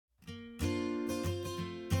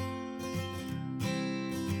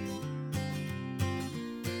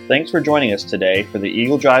Thanks for joining us today for the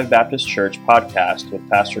Eagle Drive Baptist Church podcast with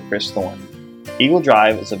Pastor Chris Thorne. Eagle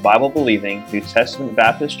Drive is a Bible-believing New Testament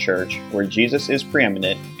Baptist church where Jesus is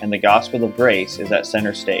preeminent and the gospel of grace is at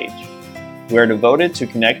center stage. We are devoted to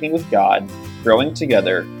connecting with God, growing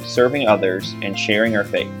together, serving others, and sharing our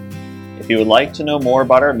faith. If you would like to know more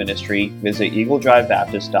about our ministry, visit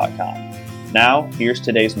eagledrivebaptist.com. Now, here's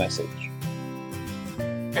today's message.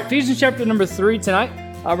 Ephesians chapter number 3 tonight.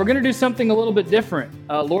 We're going to do something a little bit different.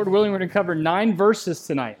 Lord willing, we're going to cover 9 verses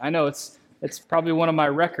tonight. I know it's probably one of my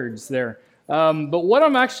records there. But what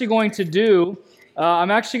I'm actually going to do,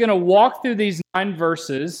 I'm actually going to walk through these 9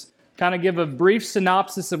 verses, kind of give a brief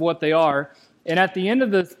synopsis of what they are. And at the end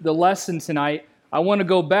of the lesson tonight, I want to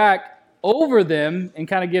go back over them and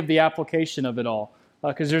kind of give the application of it all.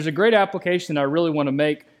 Because there's a great application I really want to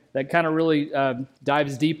make that kind of really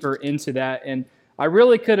dives deeper into that. And I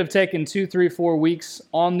really could have taken 2, 3, 4 weeks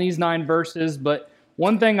on these 9 verses, but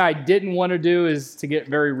one thing I didn't want to do is to get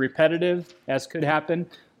very repetitive, as could happen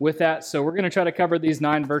with that. So we're going to try to cover these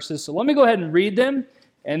 9 verses. So let me go ahead and read them,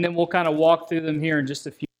 and then we'll kind of walk through them here in just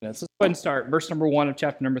a few minutes. Let's go ahead and start. Verse number 1 of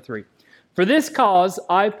chapter number 3. For this cause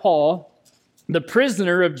I, Paul, the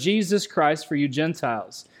prisoner of Jesus Christ for you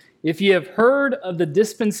Gentiles, if ye have heard of the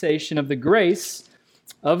dispensation of the grace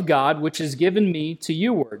of God, which is given me to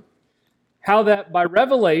youward, how that by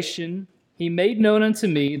revelation he made known unto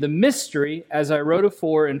me the mystery, as I wrote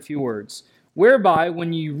afore in few words, whereby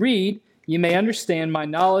when ye read, ye may understand my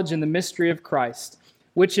knowledge in the mystery of Christ,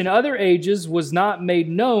 which in other ages was not made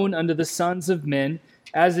known unto the sons of men,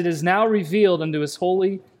 as it is now revealed unto his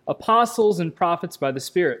holy apostles and prophets by the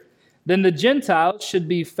Spirit. Then the Gentiles should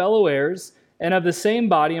be fellow heirs, and of the same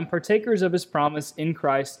body, and partakers of his promise in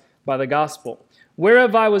Christ by the gospel,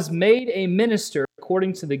 whereof I was made a minister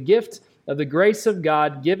according to the gift of the grace of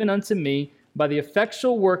God given unto me by the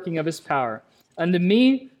effectual working of his power. Unto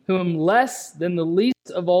me, who am less than the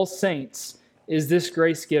least of all saints, is this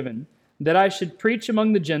grace given, that I should preach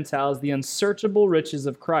among the Gentiles the unsearchable riches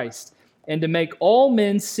of Christ, and to make all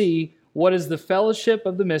men see what is the fellowship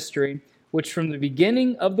of the mystery, which from the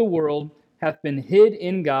beginning of the world hath been hid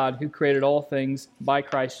in God, who created all things by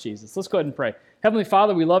Christ Jesus. Let's go ahead and pray. Heavenly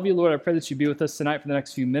Father, we love you, Lord. I pray that you be with us tonight for the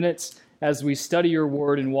next few minutes as we study your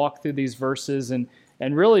word and walk through these verses and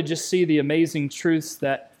really just see the amazing truths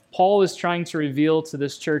that Paul is trying to reveal to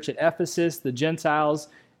this church at Ephesus, the Gentiles,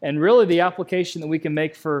 and really the application that we can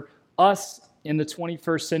make for us in the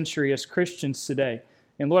 21st century as Christians today.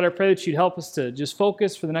 And Lord, I pray that you'd help us to just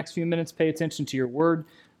focus for the next few minutes, pay attention to your word.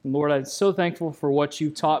 And Lord, I'm so thankful for what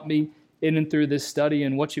you've taught me in and through this study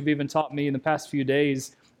and what you've even taught me in the past few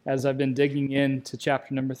days as I've been digging into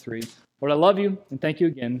chapter number 3. Lord, I love you and thank you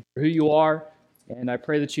again for who you are, and I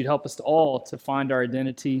pray that you'd help us all to find our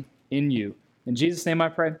identity in you. In Jesus' name I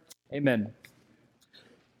pray, amen.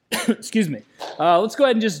 Excuse me. Let's go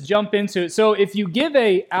ahead and just jump into it. So if you give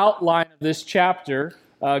an outline of this chapter,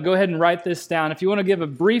 go ahead and write this down. If you want to give a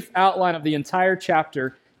brief outline of the entire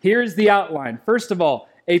chapter, here's the outline. First of all,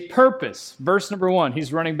 a purpose, verse number 1.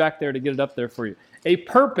 He's running back there to get it up there for you. A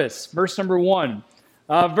purpose, verse number 1.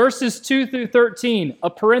 Verses 2 through 13, a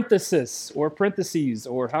parenthesis, or parentheses,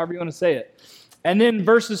 or however you want to say it. And then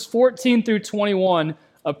verses 14 through 21,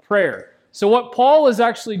 a prayer. So what Paul is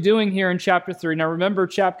actually doing here in chapter 3, now remember,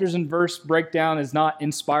 chapters and verse breakdown is not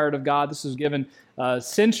inspired of God. This was given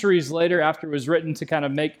centuries later after it was written to kind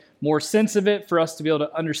of make more sense of it, for us to be able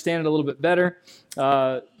to understand it a little bit better,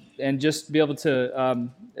 and just be able to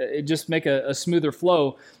just make a smoother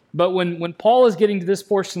flow. But when Paul is getting to this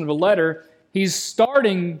portion of the letter, he's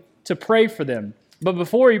starting to pray for them. But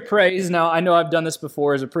before he prays, now I know I've done this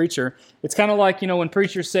before as a preacher, it's kind of like, when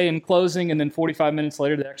preachers say in closing and then 45 minutes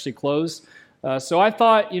later they actually close. So I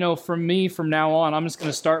thought, from now on, I'm just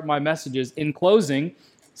going to start my messages in closing,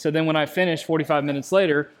 so then when I finish 45 minutes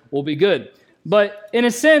later, we'll be good. But in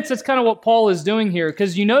a sense, that's kind of what Paul is doing here,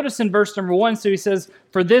 because you notice in verse number 1, so he says,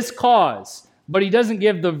 for this cause, but he doesn't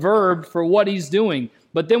give the verb for what he's doing.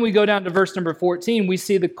 But then we go down to verse number 14, we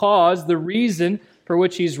see the cause, the reason for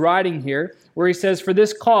which he's writing here, where he says, for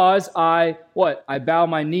this cause I bow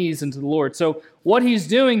my knees unto the Lord. So what he's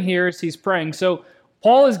doing here is he's praying. So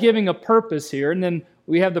Paul is giving a purpose here, and then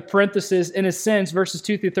we have the parenthesis, in a sense, verses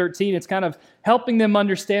 2 through 13. It's kind of helping them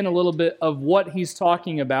understand a little bit of what he's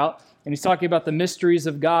talking about. And he's talking about the mysteries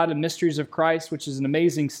of God and mysteries of Christ, which is an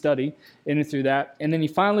amazing study in and through that. And then he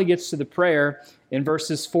finally gets to the prayer in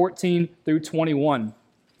verses 14 through 21.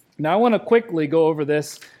 Now I want to quickly go over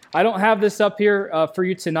this. I don't have this up here for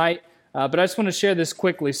you tonight, but I just want to share this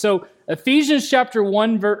quickly. So Ephesians chapter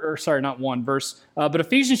 1, but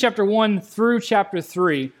Ephesians chapter 1 through chapter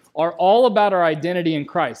 3 are all about our identity in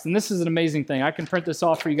Christ. And this is an amazing thing. I can print this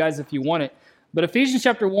off for you guys if you want it. But Ephesians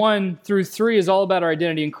chapter 1 through 3 is all about our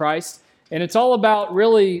identity in Christ. And it's all about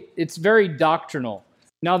really, it's very doctrinal.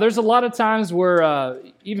 Now, there's a lot of times where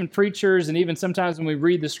even preachers and even sometimes when we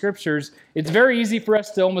read the scriptures, it's very easy for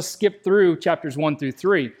us to almost skip through chapters 1 through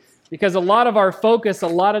 3 because a lot of our focus a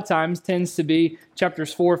lot of times tends to be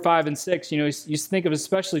chapters 4, 5, and 6. You know, you think of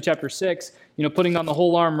especially chapter 6, you know, putting on the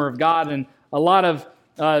whole armor of God, and a lot of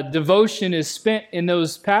devotion is spent in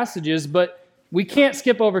those passages, but we can't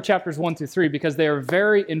skip over chapters 1 through 3 because they are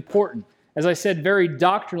very important. As I said, very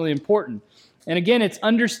doctrinally important. And again, it's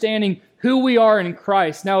understanding who we are in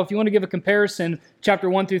Christ. Now, if you want to give a comparison, chapter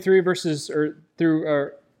 1 through 3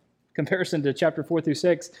 comparison to chapter 4 through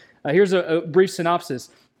 6, here's a brief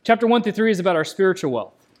synopsis. Chapter 1 through 3 is about our spiritual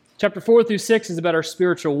wealth. Chapter 4 through 6 is about our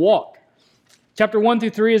spiritual walk. Chapter 1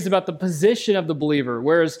 through 3 is about the position of the believer,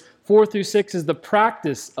 whereas 4 through 6 is the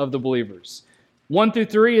practice of the believers. 1 through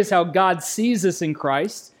 3 is how God sees us in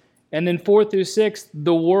Christ. And then 4 through 6,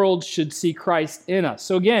 the world should see Christ in us.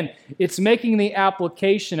 So again, it's making the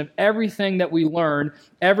application of everything that we learn,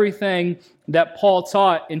 everything that Paul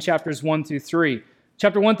taught in chapters 1 through 3.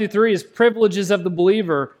 Chapter 1 through 3 is privileges of the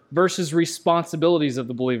believer versus responsibilities of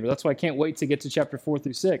the believer. That's why I can't wait to get to chapter 4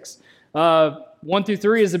 through 6. 1 through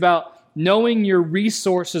 3 is about knowing your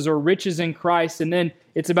resources or riches in Christ, and then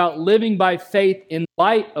it's about living by faith in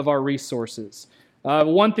light of our resources.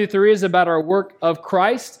 1 through 3 is about our work of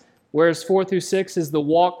Christ, whereas 4 through 6 is the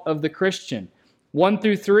walk of the Christian. 1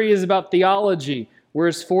 through 3 is about theology,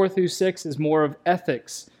 whereas 4 through 6 is more of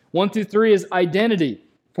ethics. 1 through 3 is identity.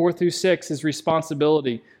 4 through 6 is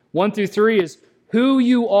responsibility. 1 through 3 is who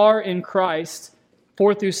you are in Christ.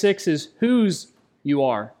 4 through 6 is whose you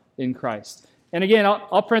are in Christ. And again,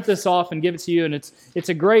 I'll print this off and give it to you, and it's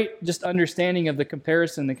a great just understanding of the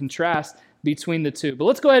comparison, the contrast between the two. But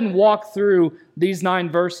let's go ahead and walk through these 9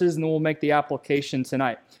 verses, and then we'll make the application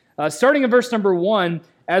tonight. Starting in verse number 1,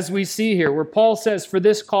 as we see here, where Paul says, for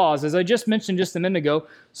this cause, as I just mentioned just a minute ago,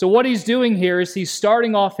 so what he's doing here is he's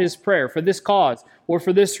starting off his prayer, for this cause, or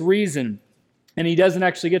for this reason. And he doesn't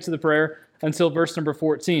actually get to the prayer until verse number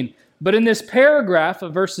 14. But in this paragraph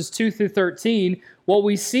of verses 2 through 13, what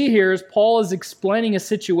we see here is Paul is explaining a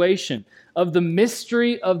situation of the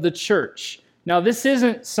mystery of the church. Now, this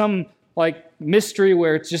isn't some mystery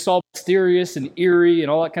where it's just all mysterious and eerie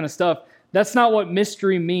and all that kind of stuff. That's not what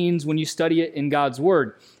mystery means when you study it in God's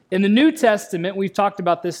Word. In the New Testament, we've talked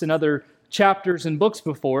about this in other chapters and books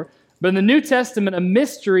before, but in the New Testament, a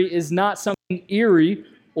mystery is not something eerie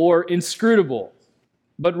or inscrutable,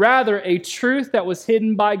 but rather a truth that was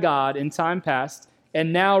hidden by God in time past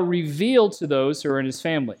and now revealed to those who are in His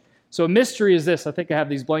family. So a mystery is this. I think I have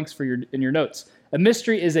these blanks in your notes. A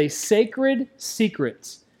mystery is a sacred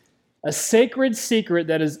secret. A sacred secret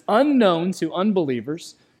that is unknown to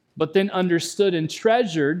unbelievers, but then understood and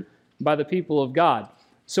treasured by the people of God.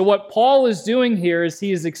 So what Paul is doing here is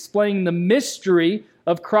he is explaining the mystery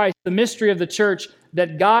of Christ, the mystery of the church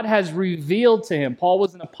that God has revealed to him. Paul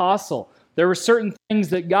was an apostle. There were certain things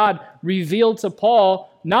that God revealed to Paul,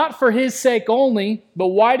 not for his sake only, but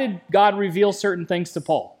why did God reveal certain things to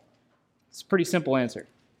Paul? It's a pretty simple answer.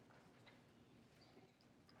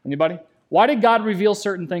 Anybody? Why did God reveal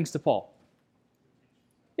certain things to Paul?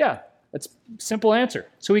 Yeah, that's a simple answer.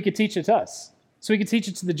 So he could teach it to us. So he could teach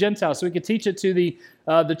it to the Gentiles. So he could teach it to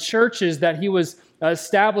the churches that he was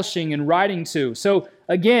establishing and writing to. So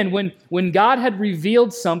again, when God had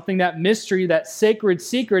revealed something, that mystery, that sacred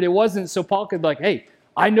secret, it wasn't so Paul could hey,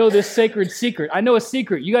 I know this sacred secret. I know a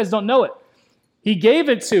secret. You guys don't know it. He gave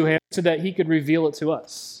it to him so that he could reveal it to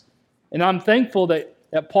us. And I'm thankful that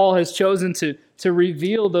Paul has chosen to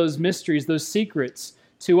reveal those mysteries, those secrets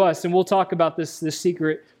to us. And we'll talk about this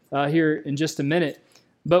secret here in just a minute.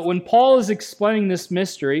 But when Paul is explaining this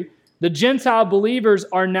mystery, the Gentile believers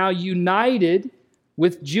are now united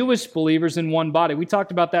with Jewish believers in one body. We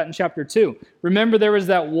talked about that in chapter 2. Remember, there was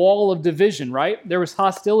that wall of division, right? There was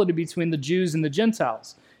hostility between the Jews and the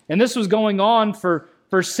Gentiles. And this was going on for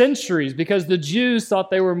centuries because the Jews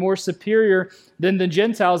thought they were more superior than the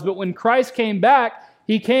Gentiles. But when Christ came back,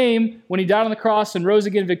 He came, when He died on the cross and rose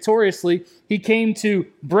again victoriously, He came to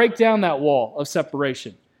break down that wall of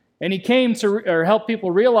separation. And He came to help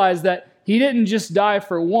people realize that He didn't just die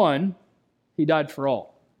for one, He died for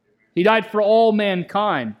all. He died for all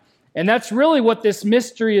mankind. And that's really what this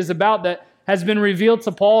mystery is about that has been revealed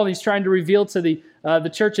to Paul, and he's trying to reveal to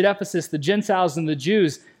the church at Ephesus, the Gentiles and the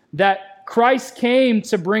Jews, that Christ came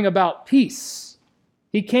to bring about peace.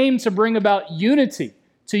 He came to bring about unity,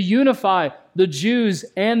 to unify the Jews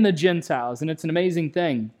and the Gentiles. And it's an amazing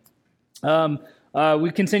thing.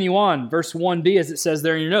 We continue on, verse 1b, as it says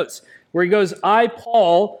there in your notes, where he goes, I,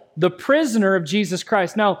 Paul, the prisoner of Jesus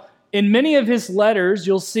Christ. Now, in many of his letters,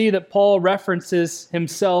 you'll see that Paul references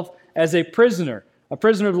himself as a prisoner of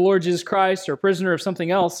the Lord Jesus Christ, or a prisoner of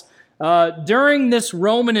something else. During this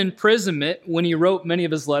Roman imprisonment, when he wrote many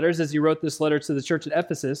of his letters, as he wrote this letter to the church at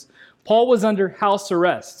Ephesus, Paul was under house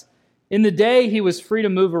arrest. In the day, he was free to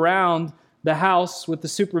move around the house with the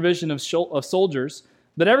supervision of soldiers,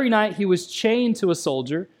 but every night he was chained to a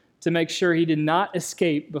soldier to make sure he did not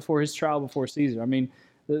escape before his trial before Caesar. I mean,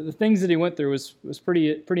 the things that he went through was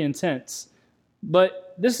pretty intense.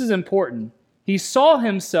 But this is important. He saw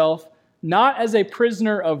himself not as a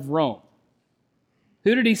prisoner of Rome.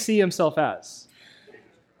 Who did he see himself as?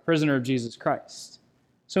 Prisoner of Jesus Christ.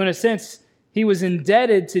 So in a sense, he was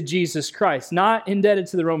indebted to Jesus Christ, not indebted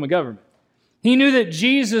to the Roman government. He knew that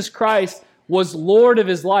Jesus Christ was Lord of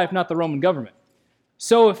his life, not the Roman government.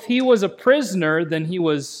 So if he was a prisoner, then he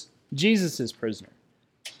was Jesus' prisoner.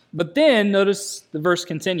 But then, notice the verse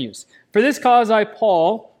continues. For this cause I,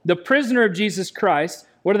 Paul, the prisoner of Jesus Christ,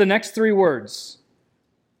 what are the next three words?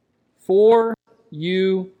 For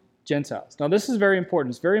you Gentiles. Now this is very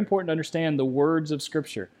important. It's very important to understand the words of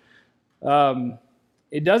Scripture.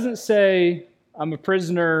 It doesn't say, I'm a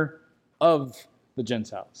prisoner of the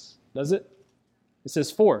Gentiles, does it? It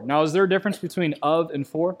says for. Now, is there a difference between of and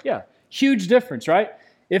for? Yeah, huge difference, right?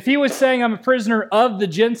 If he was saying, I'm a prisoner of the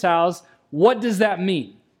Gentiles, what does that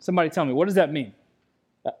mean? Somebody tell me, what does that mean?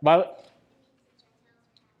 Violet?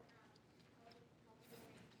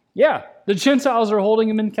 Yeah, the Gentiles are holding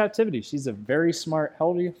him in captivity. She's a very smart, how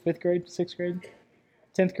old are you? 5th grade, 6th grade,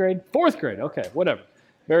 10th grade, 4th grade? Okay, whatever.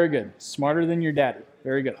 Very good. Smarter than your daddy.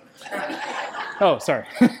 Very good. Oh, sorry.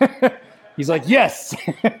 He's like, yes.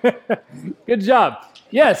 Good job.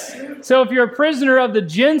 Yes. So if you're a prisoner of the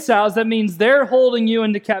Gentiles, that means they're holding you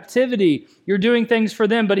into captivity. You're doing things for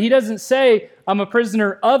them. But he doesn't say, I'm a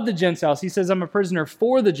prisoner of the Gentiles. He says, I'm a prisoner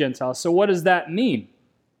for the Gentiles. So what does that mean?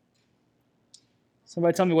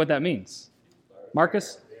 Somebody tell me what that means.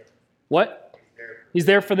 Marcus? What? He's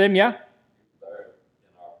there for them, yeah?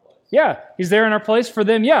 Yeah, he's there in our place for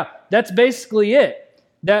them, yeah. That's basically it.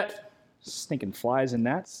 That stinking flies and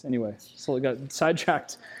gnats. Anyway, slowly got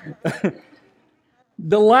sidetracked.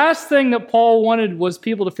 The last thing that Paul wanted was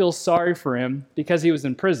people to feel sorry for him because he was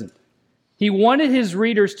in prison. He wanted his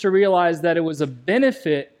readers to realize that it was a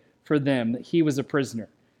benefit for them that he was a prisoner.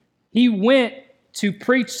 He went to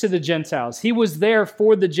preach to the Gentiles. He was there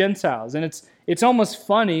for the Gentiles. And it's almost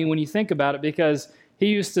funny when you think about it, because he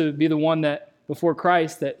used to be the one that, before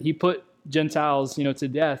Christ, that he put Gentiles, to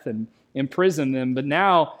death and imprisoned them. But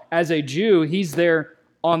now, as a Jew, he's there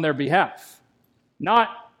on their behalf.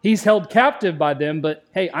 Not he's held captive by them, but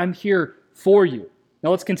hey, I'm here for you. Now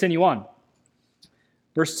let's continue on.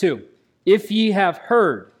 Verse 2. If ye have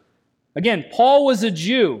heard. Again, Paul was a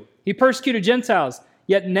Jew. He persecuted Gentiles.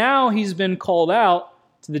 Yet now he's been called out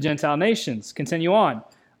to the Gentile nations. Continue on.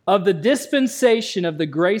 Of the dispensation of the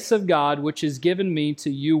grace of God, which is given me to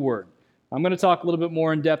you word. I'm going to talk a little bit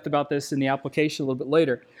more in depth about this in the application a little bit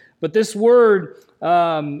later. But this word,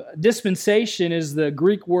 dispensation, is the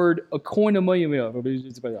Greek word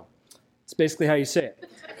oikonomia. It's basically how you say it.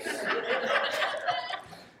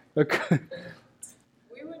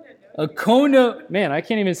 Man, I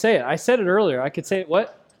can't even say it. I said it earlier. I could say it,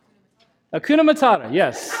 what? Hakuna Matata,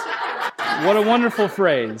 yes. What a wonderful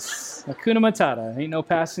phrase. Hakuna Matata, ain't no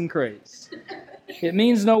passing craze. It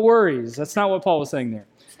means no worries. That's not what Paul was saying there.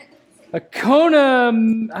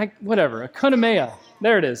 Oikonomia.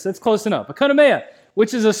 There it is. That's close enough. Oikonomia,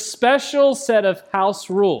 which is a special set of house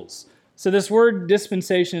rules. So this word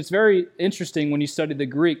dispensation, it's very interesting when you study the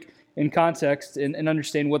Greek in context and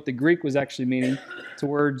understand what the Greek was actually meaning to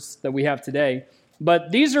words that we have today.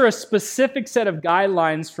 But these are a specific set of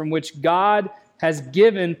guidelines from which God has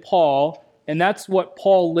given Paul, and that's what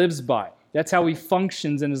Paul lives by. That's how he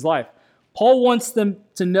functions in his life. Paul wants them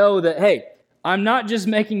to know that, hey, I'm not just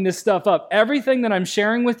making this stuff up. Everything that I'm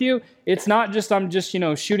sharing with you, it's not just I'm just,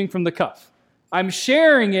 shooting from the cuff. I'm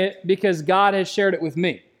sharing it because God has shared it with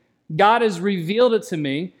me. God has revealed it to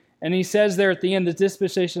me, and he says there at the end, the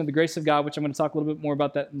dispensation of the grace of God, which I'm going to talk a little bit more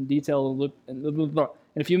about that in detail in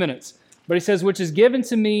a few minutes. But he says, which is given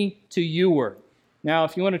to me to you word. Now,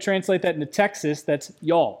 if you want to translate that into Texas, that's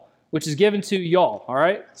y'all, which is given to y'all, all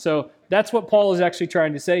right? So that's what Paul is actually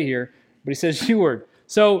trying to say here, but he says you word.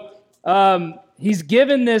 So he's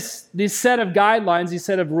given this set of guidelines, these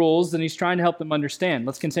set of rules, and he's trying to help them understand.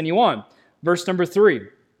 Let's continue on. Verse number 3.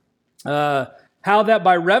 How that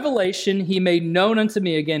by revelation he made known unto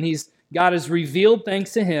me. Again, God has revealed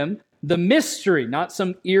things to him. The mystery, not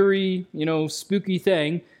some eerie, spooky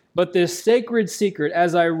thing. but this sacred secret,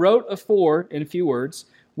 as I wrote afore in a few words,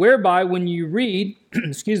 whereby when you read,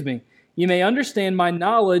 excuse me, you may understand my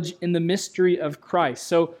knowledge in the mystery of Christ.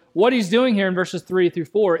 So what he's doing here in verses 3 through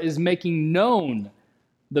 4 is making known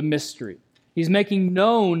the mystery. He's making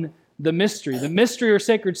known the mystery. The mystery or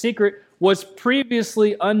sacred secret was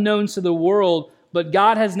previously unknown to the world, but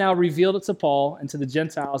God has now revealed it to Paul and to the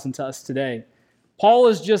Gentiles and to us today. Paul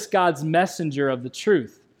is just God's messenger of the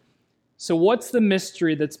truth. So what's the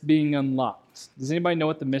mystery that's being unlocked? Does anybody know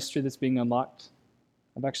what the mystery that's being unlocked?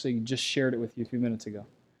 I've actually just shared it with you a few minutes ago.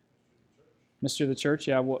 Mystery of the church?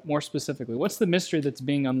 Yeah, what, more specifically. What's the mystery that's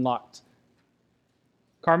being unlocked?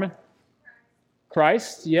 Carmen?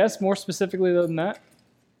 Christ? Yes, more specifically than that.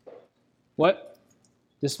 What?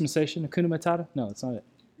 Dispensation? Hakuna Matata? No, that's not it.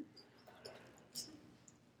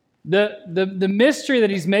 The mystery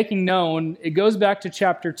that he's making known, it goes back to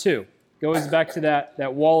chapter 2. It goes back to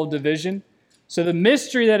that wall of division. So the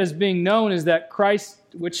mystery that is being known is that Christ,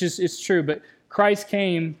 which is true, but Christ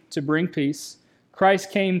came to bring peace.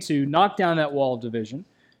 Christ came to knock down that wall of division.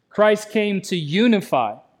 Christ came to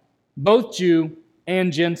unify both Jew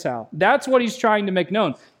and Gentile. That's what he's trying to make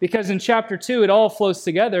known. Because in chapter 2, it all flows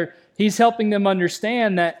together. He's helping them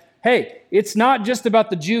understand that, hey, it's not just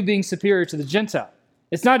about the Jew being superior to the Gentile.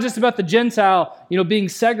 It's not just about the Gentile, being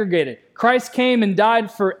segregated. Christ came and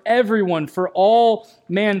died for everyone, for all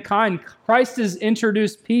mankind. Christ has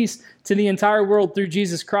introduced peace to the entire world through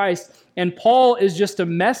Jesus Christ. And Paul is just a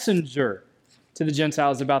messenger to the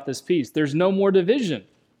Gentiles about this peace. There's no more division,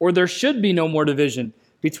 or there should be no more division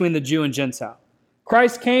between the Jew and Gentile.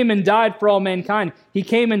 Christ came and died for all mankind. He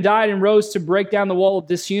came and died and rose to break down the wall of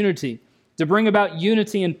disunity, to bring about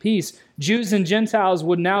unity and peace. Jews and Gentiles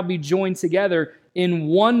would now be joined together in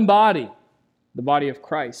one body, the body of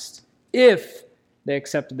Christ, if they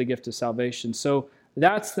accepted the gift of salvation. So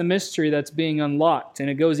that's the mystery that's being unlocked, and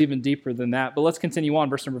it goes even deeper than that. But let's continue on,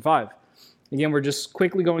 verse number 5. Again, we're just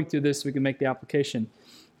quickly going through this so we can make the application.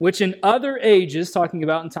 Which in other ages, talking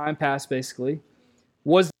about in time past basically,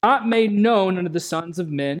 was not made known unto the sons of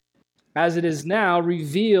men, as it is now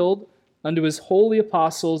revealed unto his holy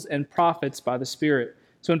apostles and prophets by the Spirit.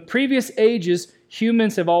 So in previous ages,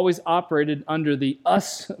 humans have always operated under the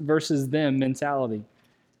us versus them mentality,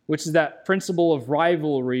 which is that principle of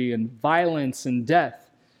rivalry and violence and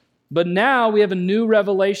death. But now we have a new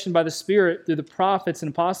revelation by the Spirit through the prophets and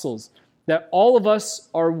apostles, that all of us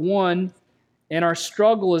are one, and our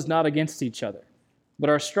struggle is not against each other. But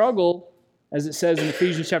our struggle, as it says in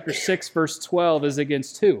Ephesians chapter 6, verse 12, is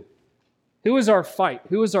against who? Who is our fight?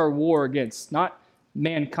 Who is our war against? Not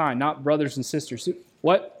mankind, not brothers and sisters.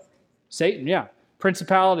 What? Satan, yeah.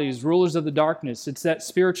 Principalities, rulers of the darkness. It's that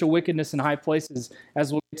spiritual wickedness in high places,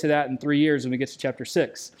 as we'll get to that in 3 years when we get to chapter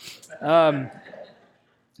 6.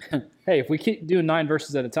 Hey, if we keep doing 9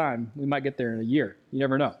 verses at a time, we might get there in a year. You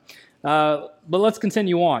never know. But let's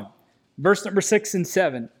continue on. Verse number 6 and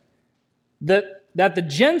 7. That the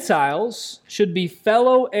Gentiles should be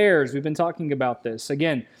fellow heirs. We've been talking about this.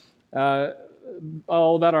 Again,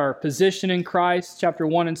 all about our position in Christ, chapter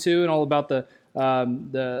 1 and 2, and all about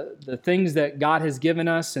the things that God has given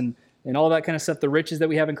us and all that kind of stuff, the riches that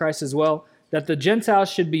we have in Christ as well, that the Gentiles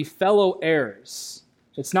should be fellow heirs.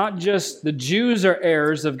 It's not just the Jews are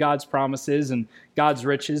heirs of God's promises and God's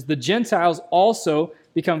riches. The Gentiles also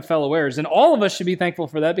become fellow heirs. And all of us should be thankful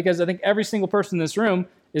for that, because I think every single person in this room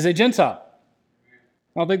is a Gentile.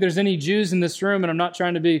 I don't think there's any Jews in this room, and I'm not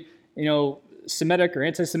trying to be, Semitic or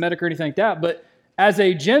anti-Semitic or anything like that, but as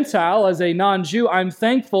a Gentile, as a non-Jew, I'm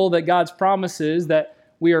thankful that God's promises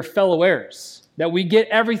that we are fellow heirs, that we get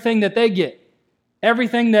everything that they get.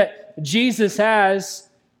 Everything that Jesus has,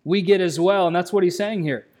 we get as well, and that's what he's saying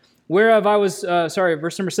here. Whereof I was,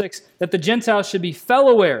 verse number 6, that the Gentiles should be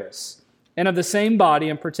fellow heirs, and of the same body,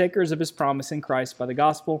 and partakers of his promise in Christ by the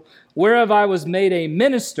gospel, whereof I was made a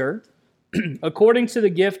minister, according to the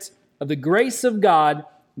gift of the grace of God,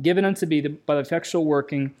 given unto me by the effectual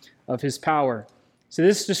working of his power. So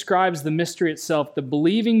this describes the mystery itself. The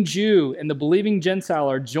believing Jew and the believing Gentile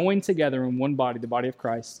are joined together in one body, the body of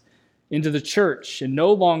Christ, into the church, and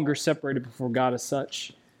no longer separated before God as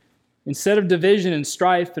such. Instead of division and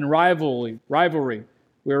strife and rivalry,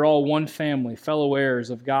 we are all one family, fellow heirs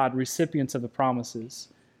of God, recipients of the promises.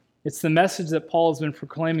 It's the message that Paul has been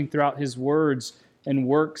proclaiming throughout his words and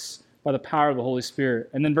works by the power of the Holy Spirit.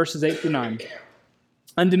 And then verses 8 through 9.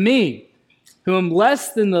 Unto me, who am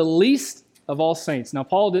less than the least of all saints. Now,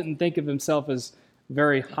 Paul didn't think of himself as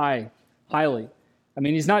very highly. I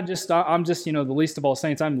mean, he's not just, I'm just, the least of all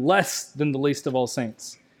saints. I'm less than the least of all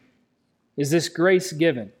saints. Is this grace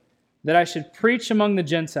given, that I should preach among the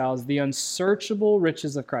Gentiles the unsearchable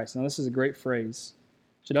riches of Christ. Now, this is a great phrase.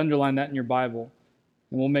 Should underline that in your Bible,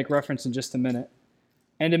 and we'll make reference in just a minute.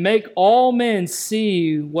 And to make all men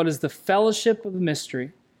see what is the fellowship of the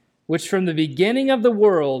mystery, which from the beginning of the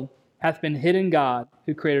world hath been hid in God,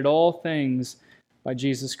 who created all things by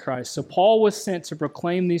Jesus Christ. So Paul was sent to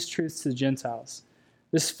proclaim these truths to the Gentiles.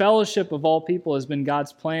 This fellowship of all people has been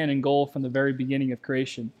God's plan and goal from the very beginning of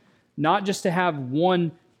creation. Not just to have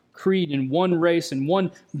one creed and one race and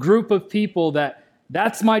one group of people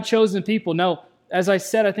that's my chosen people. No, as I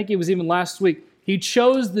said, I think it was even last week, he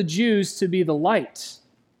chose the Jews to be the light,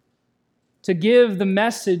 to give the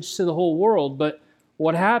message to the whole world. But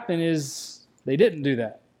what happened is they didn't do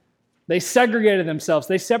that. They segregated themselves.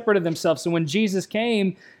 They separated themselves. So when Jesus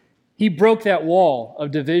came, he broke that wall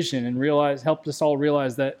of division and helped us all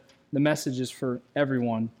realize that the message is for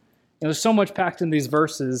everyone. And there's so much packed in these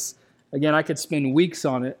verses. Again, I could spend weeks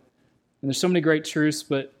on it. And there's so many great truths.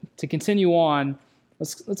 But to continue on,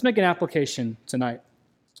 let's make an application tonight.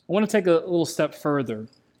 I want to take a little step further,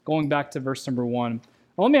 going back to verse number 1.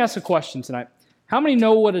 Now, let me ask a question tonight. How many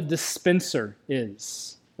know what a dispenser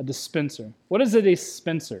is? A dispenser. What is a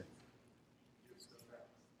dispenser?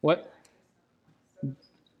 What?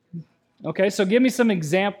 Okay, so give me some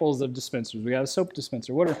examples of dispensers. We got a soap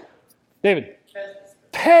dispenser. What are... David?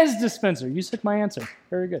 Pez dispenser. You took my answer.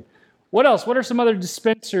 Very good. What else? What are some other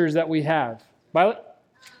dispensers that we have? Violet?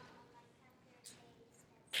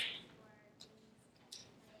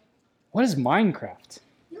 What is Minecraft?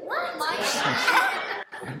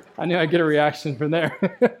 I knew I'd get a reaction from there.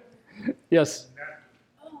 Yes.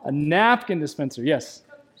 A napkin dispenser. Yes.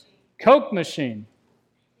 Coke machine.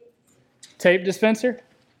 Tape dispenser.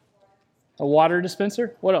 A water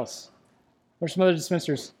dispenser. What else? What are some other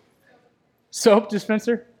dispensers? Soap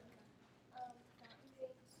dispenser.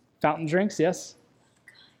 Fountain drinks. Yes.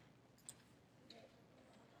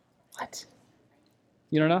 What?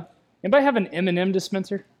 You don't know? Anybody have an M&M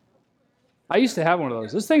dispenser? I used to have one of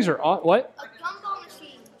those. Those things are what? A gumball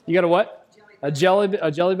machine. You got a what? A jelly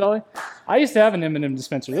belly? I used to have an M&M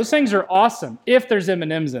dispenser. Those things are awesome if there's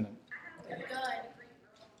M&Ms in them.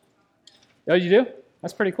 Oh, you do?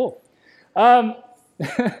 That's pretty cool. How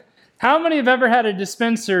many have ever had a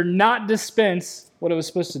dispenser not dispense what it was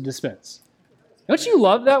supposed to dispense? Don't you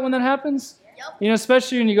love that when that happens? Yep. You know,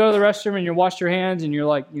 especially when you go to the restroom and you wash your hands and you're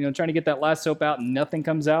like, trying to get that last soap out and nothing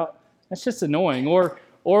comes out. That's just annoying.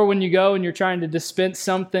 Or when you go and you're trying to dispense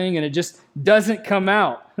something and it just doesn't come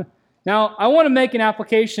out. Now, I want to make an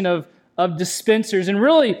application of dispensers, and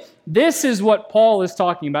really, this is what Paul is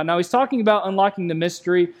talking about. Now, he's talking about unlocking the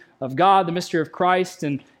mystery of God, the mystery of Christ,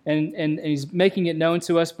 and he's making it known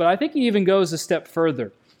to us, but I think he even goes a step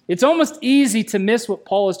further. It's almost easy to miss what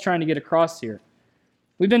Paul is trying to get across here.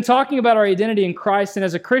 We've been talking about our identity in Christ, and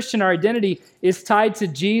as a Christian, our identity is tied to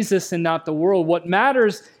Jesus and not the world. What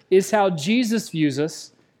matters is how Jesus views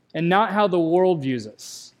us and not how the world views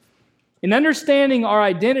us. In understanding our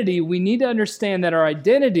identity, we need to understand that our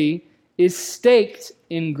identity is staked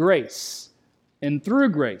in grace and through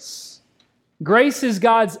grace. Grace is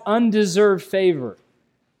God's undeserved favor.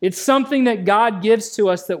 It's something that God gives to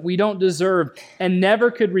us that we don't deserve and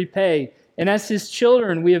never could repay. And as His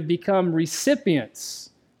children, we have become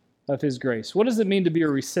recipients of His grace. What does it mean to be a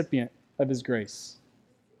recipient of His grace?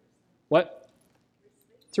 What?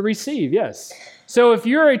 To receive, yes. So if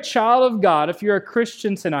you're a child of God, if you're a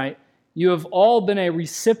Christian tonight, you have all been a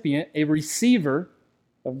recipient, a receiver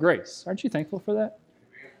of grace. Aren't you thankful for that?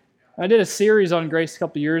 I did a series on grace a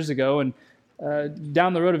couple years ago, and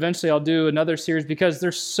down the road eventually I'll do another series because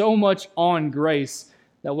there's so much on grace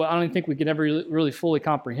that I don't even think we could ever really fully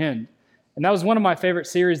comprehend. And that was one of my favorite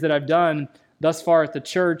series that I've done thus far at the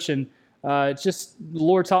church, and it's just the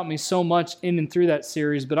Lord taught me so much in and through that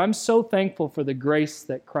series, but I'm so thankful for the grace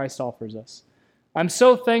that Christ offers us. I'm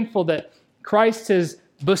so thankful that Christ has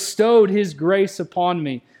bestowed His grace upon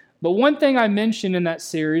me. But one thing I mentioned in that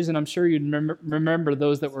series, and I'm sure you'd remember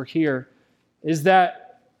those that were here, is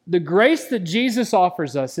that the grace that Jesus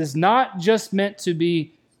offers us is not just meant to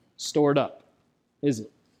be stored up, is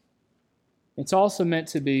it? It's also meant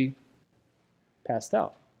to be passed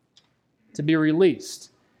out, to be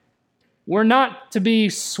released. We're not to be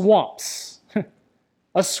swamps.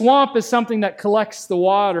 A swamp is something that collects the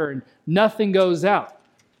water and nothing goes out.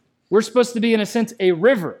 We're supposed to be, in a sense, a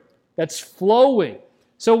river that's flowing.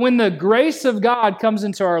 So when the grace of God comes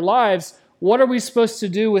into our lives, what are we supposed to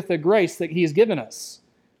do with the grace that He's given us?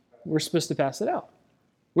 We're supposed to pass it out.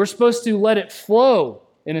 We're supposed to let it flow,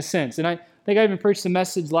 in a sense. And I think I even preached a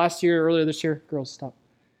message earlier this year, girls, stop,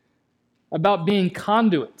 about being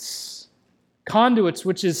conduits. Conduits,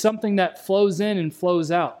 which is something that flows in and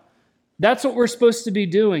flows out. That's what we're supposed to be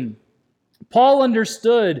doing. Paul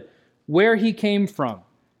understood where he came from.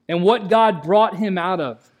 and what God brought him out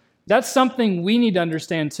of. That's something we need to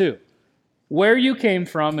understand too. Where you came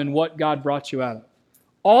from and what God brought you out of.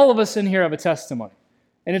 All of us in here have a testimony.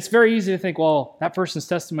 And it's very easy to think, well, that person's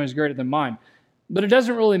testimony is greater than mine. But it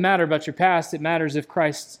doesn't really matter about your past. It matters if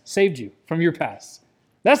Christ saved you from your past.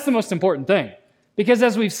 That's the most important thing. Because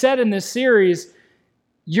as we've said in this series,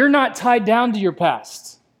 you're not tied down to your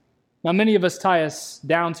past. Now, many of us tie us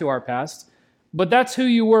down to our past, but that's who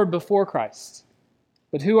you were before Christ.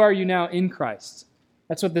 But who are you now in Christ?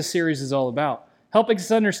 That's what this series is all about. Helping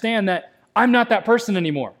us understand that I'm not that person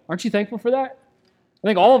anymore. Aren't you thankful for that? I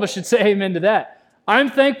think all of us should say amen to that. I'm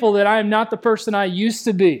thankful that I am not the person I used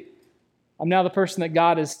to be. I'm now the person that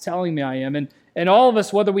God is telling me I am. And all of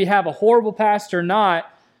us, whether we have a horrible past or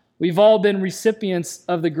not, we've all been recipients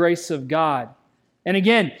of the grace of God. And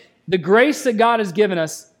again, the grace that God has given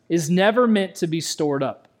us is never meant to be stored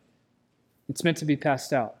up. It's meant to be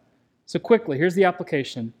passed out. So quickly, here's the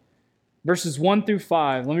application. Verses 1 through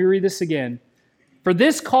 5. Let me read this again. For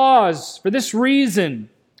this cause, for this reason,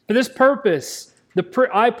 for this purpose,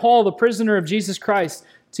 I, Paul, the prisoner of Jesus Christ,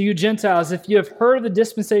 to you Gentiles, if you have heard of the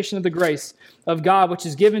dispensation of the grace of God, which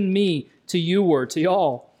is given me to you or to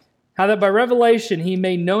y'all, how that by revelation he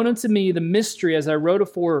made known unto me the mystery, as I wrote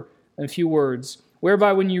afore in a few words,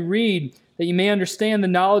 whereby when you read, that you may understand the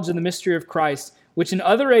knowledge of the mystery of Christ, which in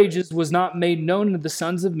other ages was not made known unto the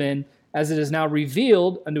sons of men, as it is now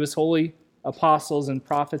revealed unto his holy apostles and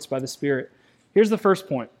prophets by the Spirit. Here's the first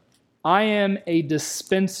point. I am a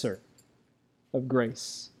dispenser of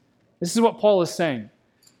grace. This is what Paul is saying.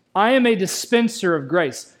 I am a dispenser of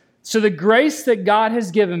grace. So the grace that God has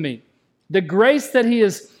given me, the grace that he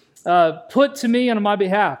has put to me on my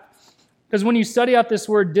behalf, because when you study out this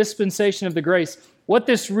word dispensation of the grace, what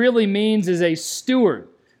this really means is a steward.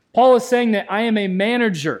 Paul is saying that I am a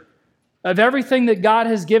manager of everything that God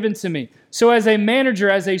has given to me. So as a manager,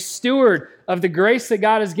 as a steward of the grace that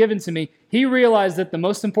God has given to me, he realized that the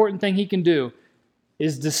most important thing he can do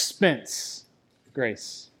is dispense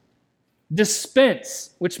grace.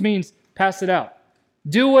 Dispense, which means pass it out.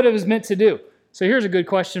 Do what it was meant to do. So here's a good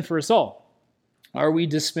question for us all. Are we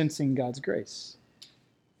dispensing God's grace?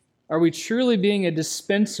 Are we truly being a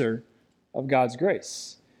dispenser of God's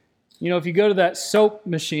grace? You know, if you go to that soap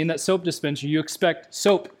machine, that soap dispenser, you expect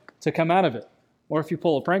soap to come out of it. Or if you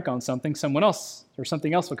pull a prank on something, someone else or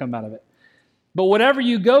something else will come out of it. But whatever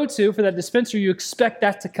you go to for that dispenser, you expect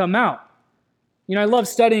that to come out. You know, I love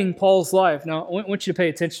studying Paul's life. Now, I want you to pay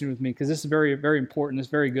attention with me because this is very, very important. It's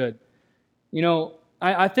very good. You know,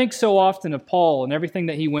 I think so often of Paul and everything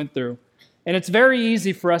that he went through. And it's very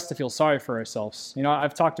easy for us to feel sorry for ourselves. You know,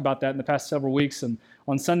 I've talked about that in the past several weeks and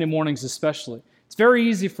on Sunday mornings especially. It's very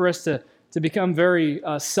easy for us to become very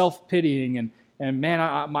self-pitying and man,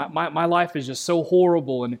 my life is just so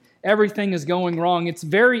horrible and everything is going wrong. It's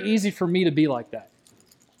very easy for me to be like that.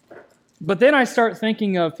 But then I start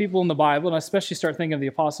thinking of people in the Bible, and I especially start thinking of the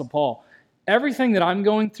Apostle Paul. Everything that I'm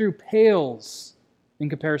going through pales in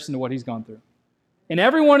comparison to what he's gone through. And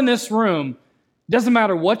everyone in this room, doesn't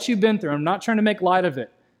matter what you've been through, I'm not trying to make light of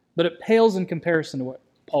it, but it pales in comparison to what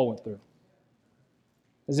Paul went through.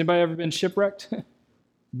 Has anybody ever been shipwrecked?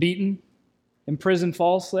 Beaten? Imprisoned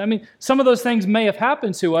falsely? I mean, some of those things may have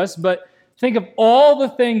happened to us, but think of all the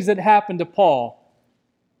things that happened to Paul.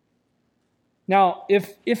 Now,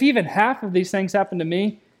 if even half of these things happened to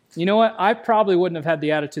me, you know what? I probably wouldn't have had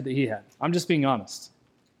the attitude that he had. I'm just being honest.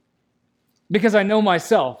 Because I know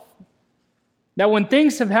myself. That when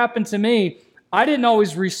things have happened to me, I didn't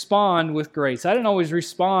always respond with grace. I didn't always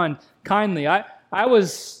respond kindly. I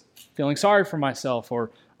was feeling sorry for myself,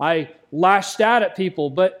 or I lashed out at people.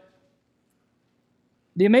 But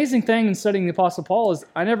the amazing thing in studying the Apostle Paul is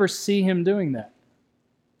I never see him doing that.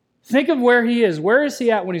 Think of where he is. Where is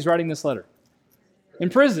he at when he's writing this letter? In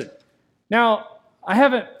prison. Now, I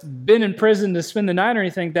haven't been in prison to spend the night or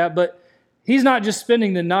anything like that, but he's not just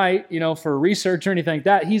spending the night, you know, for research or anything like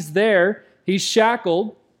that. He's there. He's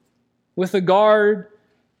shackled with a guard.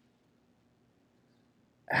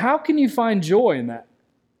 How can you find joy in that?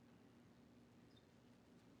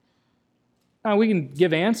 Now, we can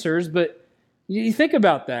give answers, but you think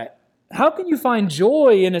about that. How can you find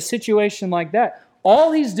joy in a situation like that?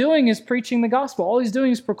 All he's doing is preaching the gospel. All he's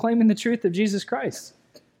doing is proclaiming the truth of Jesus Christ.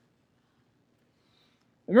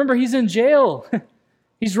 Remember, he's in jail.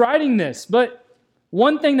 He's writing this. But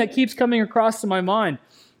one thing that keeps coming across to my mind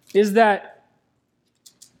is that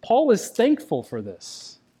Paul is thankful for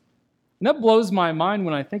this. And that blows my mind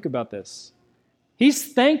when I think about this.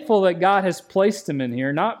 He's thankful that God has placed him in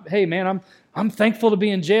here. Not, hey man, I'm thankful to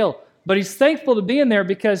be in jail. But he's thankful to be in there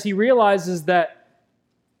because he realizes that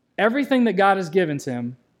everything that God has given to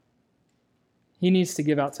him, he needs to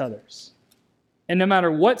give out to others. And no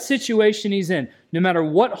matter what situation he's in, no matter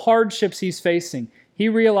what hardships he's facing, he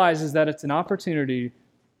realizes that it's an opportunity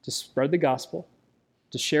to spread the gospel,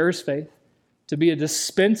 to share his faith, to be a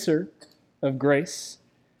dispenser of grace.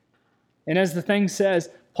 And as the thing says,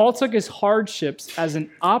 Paul took his hardships as an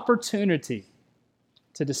opportunity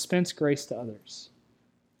to dispense grace to others.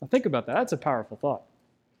 Now think about that. That's a powerful thought.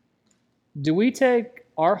 Do we take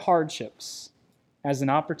our hardships as an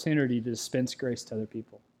opportunity to dispense grace to other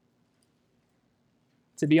people?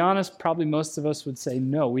 To be honest, probably most of us would say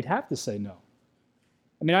no. We'd have to say no.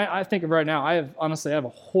 I mean, I think of right now, I have a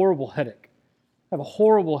horrible headache. I have a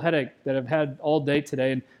horrible headache that I've had all day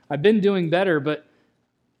today, and I've been doing better, but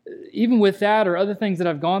even with that or other things that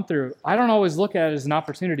I've gone through, I don't always look at it as an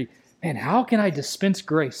opportunity. Man, how can I dispense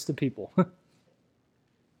grace to people?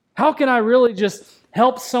 How can I really just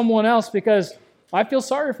help someone else because I feel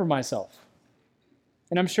sorry for myself?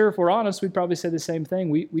 And I'm sure if we're honest, we'd probably say the same thing.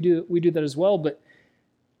 We do that as well, but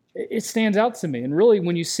it stands out to me. And really,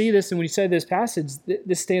 when you see this and when you say this passage,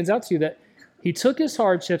 this stands out to you that he took his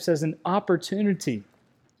hardships as an opportunity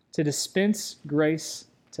to dispense grace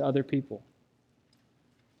to other people.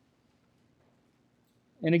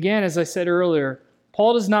 And again, as I said earlier,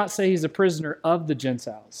 Paul does not say he's a prisoner of the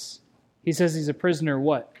Gentiles. He says he's a prisoner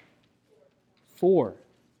what? For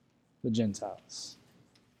the Gentiles.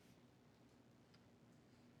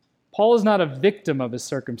 Paul is not a victim of his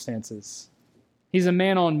circumstances. He's a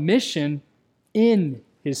man on mission in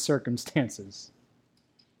his circumstances.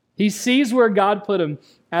 He sees where God put him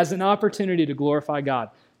as an opportunity to glorify God.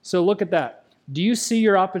 So look at that. Do you see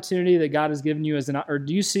your opportunity that God has given you or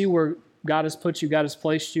do you see where God has put you, God has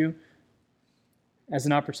placed you as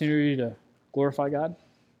an opportunity to glorify God?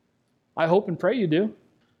 I hope and pray you do.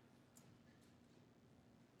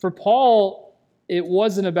 For Paul, it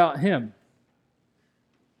wasn't about him.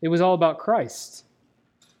 It was all about Christ.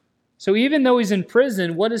 So even though he's in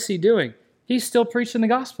prison, what is he doing? He's still preaching the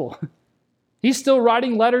gospel. He's still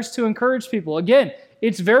writing letters to encourage people. Again,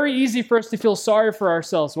 it's very easy for us to feel sorry for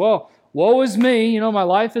ourselves. Well, woe is me, my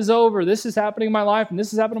life is over. This is happening in my life, and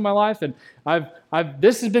this is happening in my life, and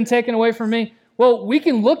this has been taken away from me. Well, we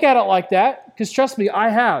can look at it like that, because trust me, I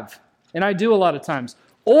have, and I do a lot of times.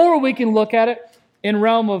 Or we can look at it in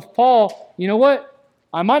realm of Paul, you know what?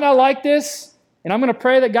 I might not like this, and I'm going to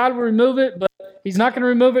pray that God will remove it, but he's not going to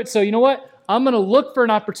remove it, so you know what? I'm going to look for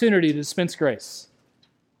an opportunity to dispense grace.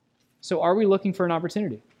 So are we looking for an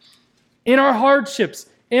opportunity? In our hardships,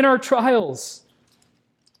 in our trials,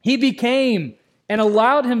 he became and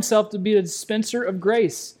allowed himself to be a dispenser of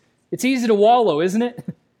grace. It's easy to wallow, isn't it?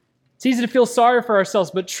 It's easy to feel sorry for ourselves,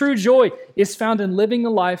 but true joy is found in living a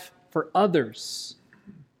life for others.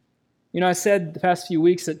 I said the past few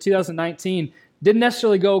weeks that 2019 didn't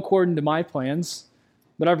necessarily go according to my plans,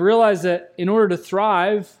 but I've realized that in order to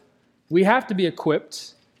thrive, we have to be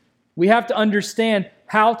equipped. We have to understand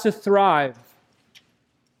how to thrive.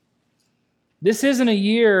 This isn't a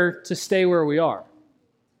year to stay where we are.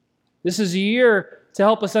 This is a year to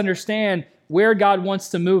help us understand where God wants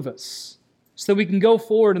to move us so that we can go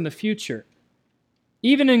forward in the future.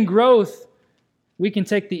 Even in growth, we can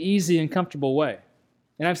take the easy and comfortable way.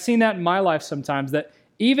 And I've seen that in my life sometimes, that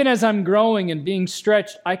even as I'm growing and being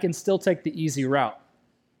stretched, I can still take the easy route.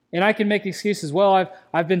 And I can make excuses. Well,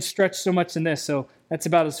 I've been stretched so much in this, so that's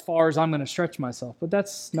about as far as I'm going to stretch myself. But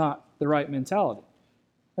that's not the right mentality.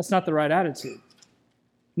 That's not the right attitude.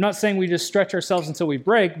 I'm not saying we just stretch ourselves until we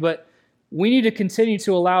break, but we need to continue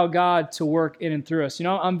to allow God to work in and through us.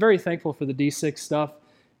 I'm very thankful for the D6 stuff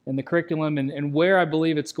and the curriculum and where I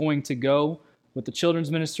believe it's going to go with the children's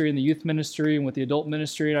ministry and the youth ministry and with the adult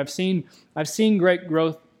ministry. And I've seen great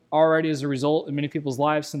growth already as a result in many people's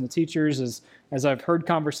lives and the teachers as I've heard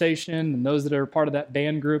conversation and those that are part of that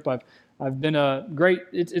band group. I've been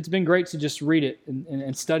it's been great to just read it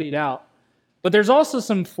and study it out. But there's also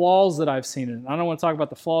some flaws that I've seen in it. I don't want to talk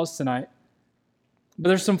about the flaws tonight, but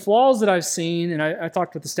there's some flaws that I've seen, and I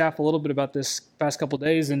talked with the staff a little bit about this past couple of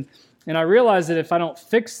days, and I realized that if I don't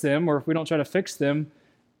fix them, or if we don't try to fix them,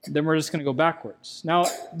 then we're just going to go backwards. Now,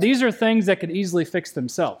 these are things that could easily fix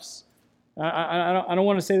themselves. I don't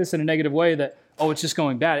want to say this in a negative way that, it's just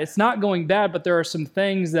going bad. It's not going bad, but there are some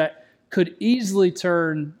things that could easily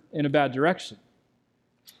turn in a bad direction.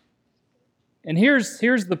 And here's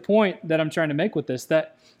the point that I'm trying to make with this,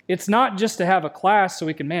 that it's not just to have a class so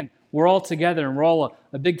we can, we're all together and we're all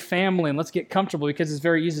a big family and let's get comfortable, because it's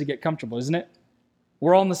very easy to get comfortable, isn't it?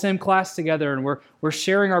 We're all in the same class together and we're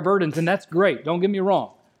sharing our burdens, and that's great. Don't get me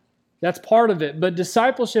wrong. That's part of it. But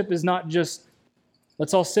discipleship is not just,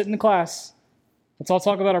 let's all sit in the class. Let's all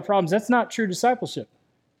talk about our problems. That's not true discipleship.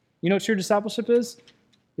 You know what true discipleship is?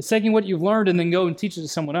 It's taking what you've learned and then go and teach it to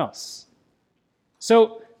someone else.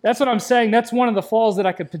 So that's what I'm saying. That's one of the flaws that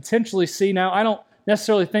I could potentially see now. I don't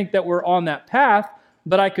necessarily think that we're on that path,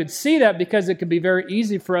 but I could see that because it could be very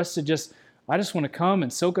easy for us to I just want to come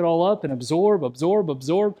and soak it all up and absorb.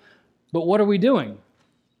 But what are we doing?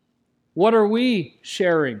 What are we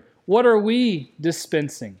sharing? What are we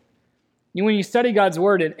dispensing? When you study God's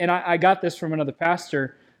Word, and I got this from another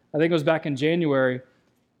pastor, I think it was back in January,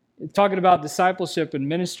 talking about discipleship and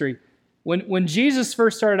ministry. When Jesus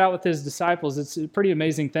first started out with his disciples, it's a pretty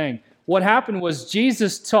amazing thing. What happened was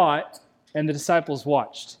Jesus taught and the disciples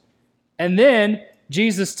watched. And then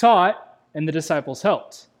Jesus taught and the disciples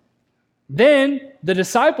helped. Then the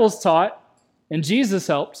disciples taught and Jesus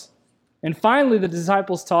helped. And finally the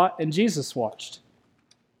disciples taught and Jesus watched.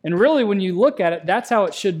 And really when you look at it, that's how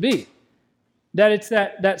it should be. That it's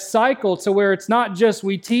that cycle to where it's not just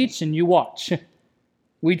we teach and you watch.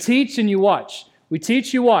 We teach and you watch. We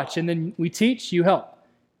teach, you watch. And then we teach, you help.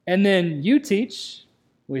 And then you teach,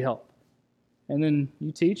 we help. And then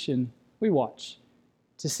you teach and we watch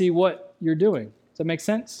to see what you're doing. Does that make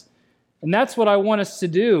sense? And that's what I want us to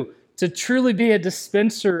do, to truly be a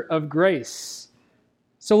dispenser of grace.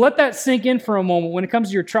 So let that sink in for a moment when it comes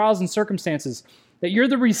to your trials and circumstances, that you're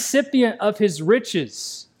the recipient of His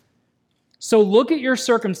riches. So look at your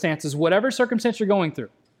circumstances, whatever circumstance you're going through.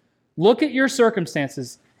 Look at your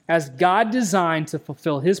circumstances as God designed to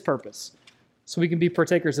fulfill His purpose, so we can be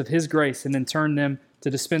partakers of His grace and then turn them to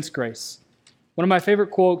dispense grace. One of my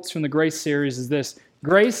favorite quotes from the Grace series is this: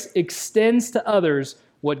 grace extends to others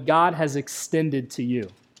what God has extended to you.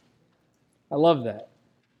 I love that.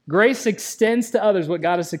 Grace extends to others what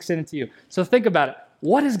God has extended to you. So think about it.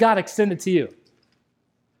 What has God extended to you?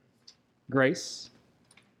 Grace.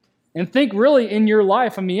 And think really in your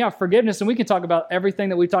life, forgiveness, and we can talk about everything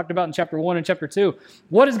that we talked about in chapter 1 and chapter 2.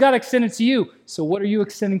 What has God extended to you? So what are you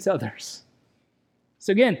extending to others?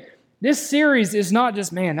 So again, this series is not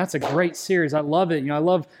just, man, that's a great series. I love it. I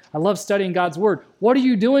love studying God's Word. What are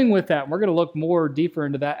you doing with that? And we're going to look more deeper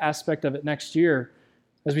into that aspect of it next year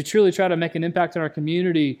as we truly try to make an impact in our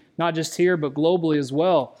community, not just here, but globally as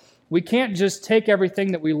well. We can't just take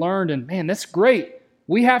everything that we learned and, man, that's great.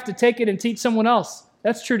 We have to take it and teach someone else.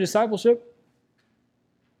 That's true discipleship.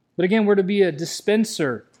 But again, we're to be a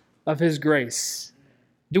dispenser of His grace.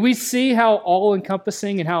 Do we see how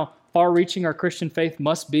all-encompassing and how far-reaching our Christian faith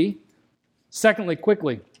must be? Secondly,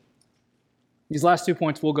 quickly, these last 2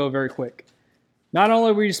 points will go very quick. Not only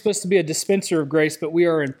are we supposed to be a dispenser of grace, but we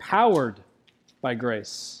are empowered by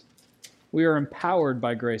grace. We are empowered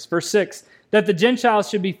by grace. Verse 6, that the Gentiles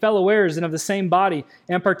should be fellow heirs and of the same body,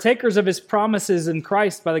 and partakers of His promises in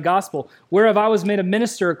Christ by the gospel, whereof I was made a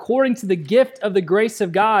minister according to the gift of the grace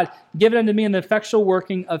of God, given unto me in the effectual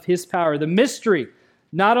working of His power. The mystery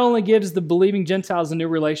not only gives the believing Gentiles a new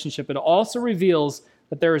relationship, it also reveals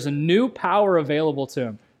that there is a new power available to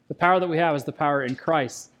them. The power that we have is the power in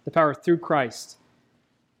Christ, the power through Christ.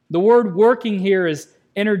 The word working here is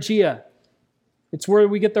energia. It's where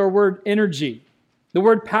we get our word energy. The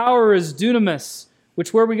word power is dunamis, which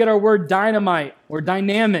is where we get our word dynamite or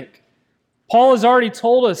dynamic. Paul has already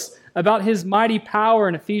told us about his mighty power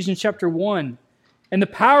in Ephesians chapter 1. And the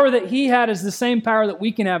power that he had is the same power that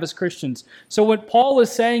we can have as Christians. So what Paul is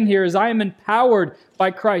saying here is, I am empowered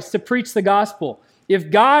by Christ to preach the gospel. If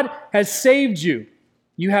God has saved you,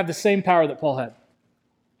 you have the same power that Paul had.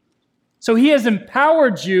 So He has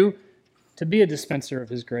empowered you to be a dispenser of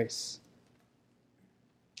His grace.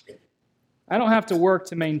 I don't have to work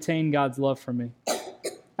to maintain God's love for me.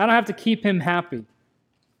 I don't have to keep Him happy.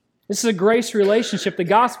 This is a grace relationship. The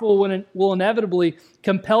gospel will inevitably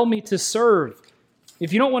compel me to serve.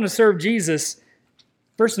 If you don't want to serve Jesus,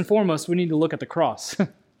 first and foremost, we need to look at the cross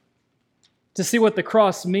to see what the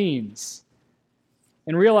cross means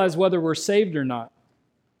and realize whether we're saved or not.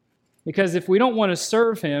 Because if we don't want to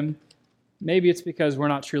serve Him, maybe it's because we're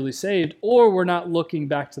not truly saved, or we're not looking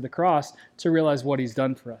back to the cross to realize what He's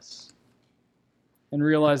done for us. And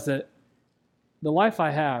realize that the life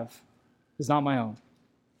I have is not my own.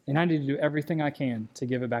 And I need to do everything I can to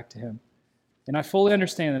give it back to Him. And I fully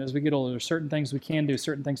understand that as we get older, there's certain things we can do,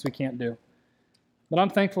 certain things we can't do. But I'm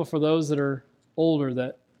thankful for those that are older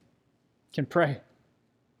that can pray.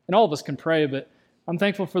 And all of us can pray, but I'm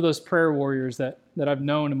thankful for those prayer warriors that I've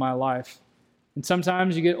known in my life. And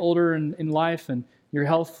sometimes you get older in life and your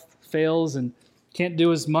health fails and can't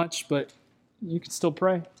do as much, but you can still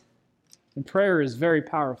pray. And prayer is very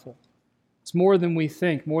powerful. It's more than we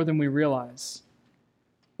think, more than we realize.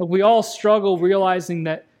 But we all struggle realizing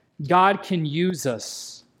that God can use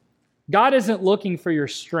us. God isn't looking for your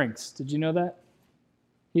strengths. Did you know that?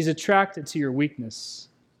 He's attracted to your weakness.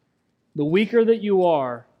 The weaker that you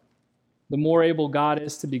are, the more able God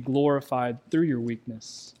is to be glorified through your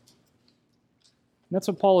weakness. And that's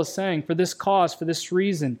what Paul is saying. For this cause, for this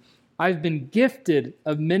reason, I've been gifted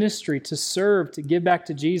of ministry to serve, to give back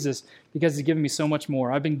to Jesus, because He's given me so much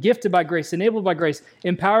more. I've been gifted by grace, enabled by grace,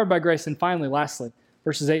 empowered by grace, and finally, lastly,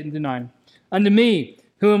 verses 8 and 9. Unto me,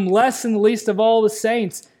 who am less than the least of all the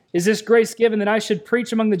saints, is this grace given that I should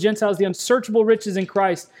preach among the Gentiles the unsearchable riches in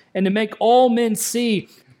Christ, and to make all men see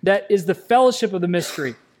that is the fellowship of the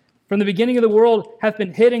mystery. From the beginning of the world hath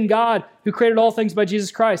been hid in God, who created all things by Jesus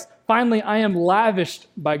Christ. Finally, I am lavished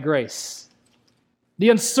by grace. The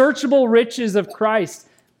unsearchable riches of Christ,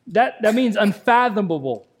 that means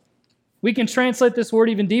unfathomable. We can translate this word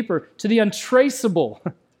even deeper to the untraceable,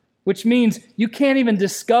 which means you can't even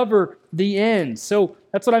discover the end. So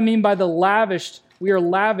that's what I mean by the lavished. We are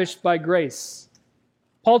lavished by grace.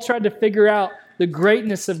 Paul tried to figure out the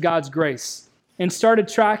greatness of God's grace and started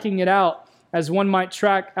tracking it out as one might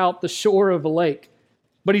track out the shore of a lake.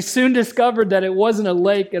 But he soon discovered that it wasn't a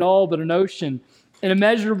lake at all, but an ocean, an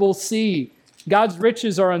immeasurable sea. God's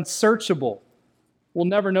riches are unsearchable. We'll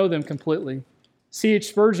never know them completely. C.H.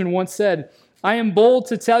 Spurgeon once said, I am bold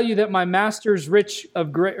to tell you that my master's riches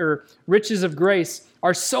of grace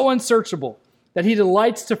are so unsearchable that he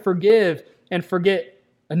delights to forgive and forget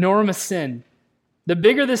enormous sin. The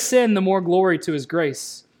bigger the sin, the more glory to his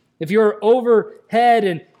grace. If you are over head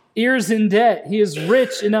and ears in debt, he is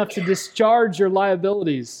rich enough to discharge your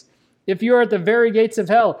liabilities. If you are at the very gates of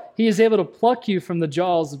hell, he is able to pluck you from the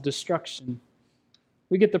jaws of destruction.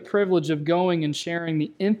 We get the privilege of going and sharing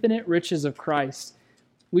the infinite riches of Christ.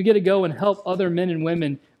 We get to go and help other men and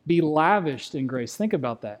women be lavished in grace. Think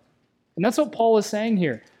about that. And that's what Paul is saying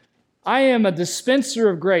here. I am a dispenser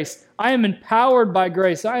of grace. I am empowered by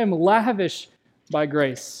grace. I am lavish by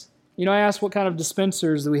grace. You know, I asked what kind of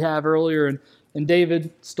dispensers that we have earlier, and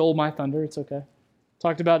David stole my thunder. It's okay.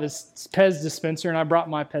 Talked about his Pez dispenser, and I brought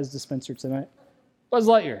my Pez dispenser tonight. Buzz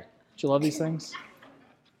Lightyear. Do you love these things?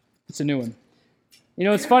 It's a new one. You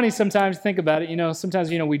know, it's funny sometimes to think about it. You know, sometimes,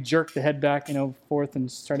 we jerk the head back, forth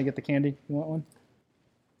and try to get the candy. You want one?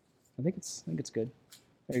 I think it's good.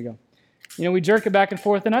 There you go. We jerk it back and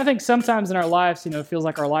forth. And I think sometimes in our lives, it feels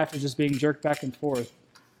like our life is just being jerked back and forth.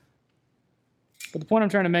 But the point I'm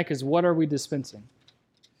trying to make is, what are we dispensing?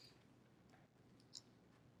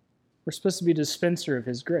 We're supposed to be a dispenser of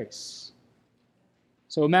His grace.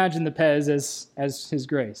 So imagine the Pez as His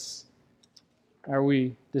grace. Are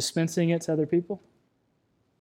we dispensing it to other people?